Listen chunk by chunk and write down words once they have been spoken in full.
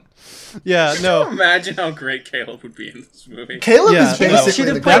Yeah, no. Imagine how great Caleb would be in this movie. Caleb is Caleb basically should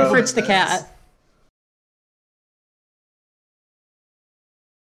the have played Crow Fritz in the this. cat.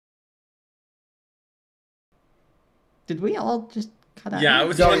 Did we all just cut out? Yeah, I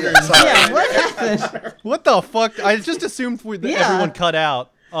was Oh, wondering. yeah, sorry. Yeah, what happened? What the fuck? I just assumed Yeah. everyone cut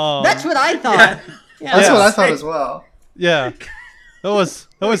out. That's what I thought. Yeah. That's Yeah. what I thought as well. Yeah. That was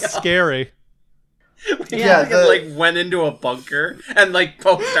scary. Yeah, We like went into a bunker and like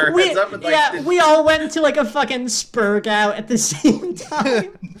poked our heads up and like did- we all went to like a fucking spurg out at the same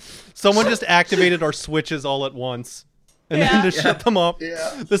time. Someone just activated our switches all at once. And Yeah. then just shut them up.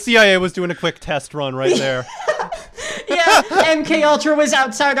 Yeah. The CIA was doing a quick test run right there. Yeah, MK Ultra was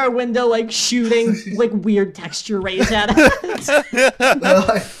outside our window, like shooting like weird texture rays at us They're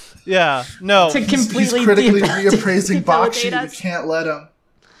like, Yeah. No. to he's completely critically debilitate reappraising Bakshi. You us. can't let him.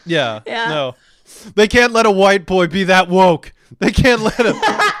 Yeah. Yeah. No. They can't let a white boy be that woke. They can't let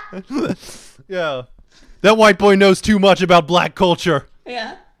him. Yeah. That white boy knows too much about black culture.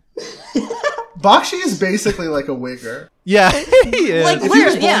 Yeah, Bakshi is basically like a wigger. Yeah, he is. Like, If he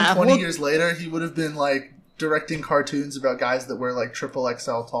was born Yeah, 20 well- years later, he would have been like directing cartoons about guys that wear like triple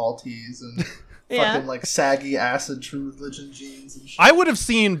XL tall tees and Yeah. fucking like saggy acid True Religion jeans and shit. I would have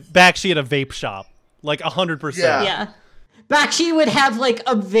seen Bakshi at a vape shop. Like 100%. Yeah. yeah. Bakshi would have like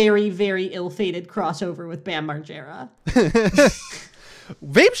a very, very ill-fated crossover with Bam Margera.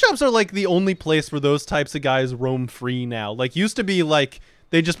 Vape shops are like the only place where those types of guys roam free now. Like used to be like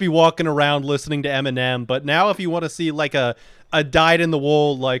they'd just be walking around listening to Eminem, but now if you want to see like a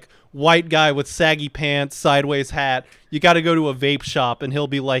dyed-in-the-wool like white guy with saggy pants, sideways hat, you got to go to a vape shop and he'll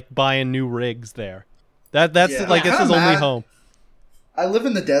be like buying new rigs there. That's Yeah. like it's his Kinda only mad. home. I live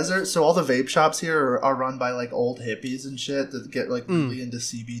in the desert, so all the vape shops here are run by like old hippies and shit that get like really into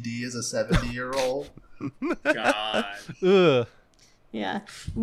CBD as a 70-year-old. God. Ugh. Yeah.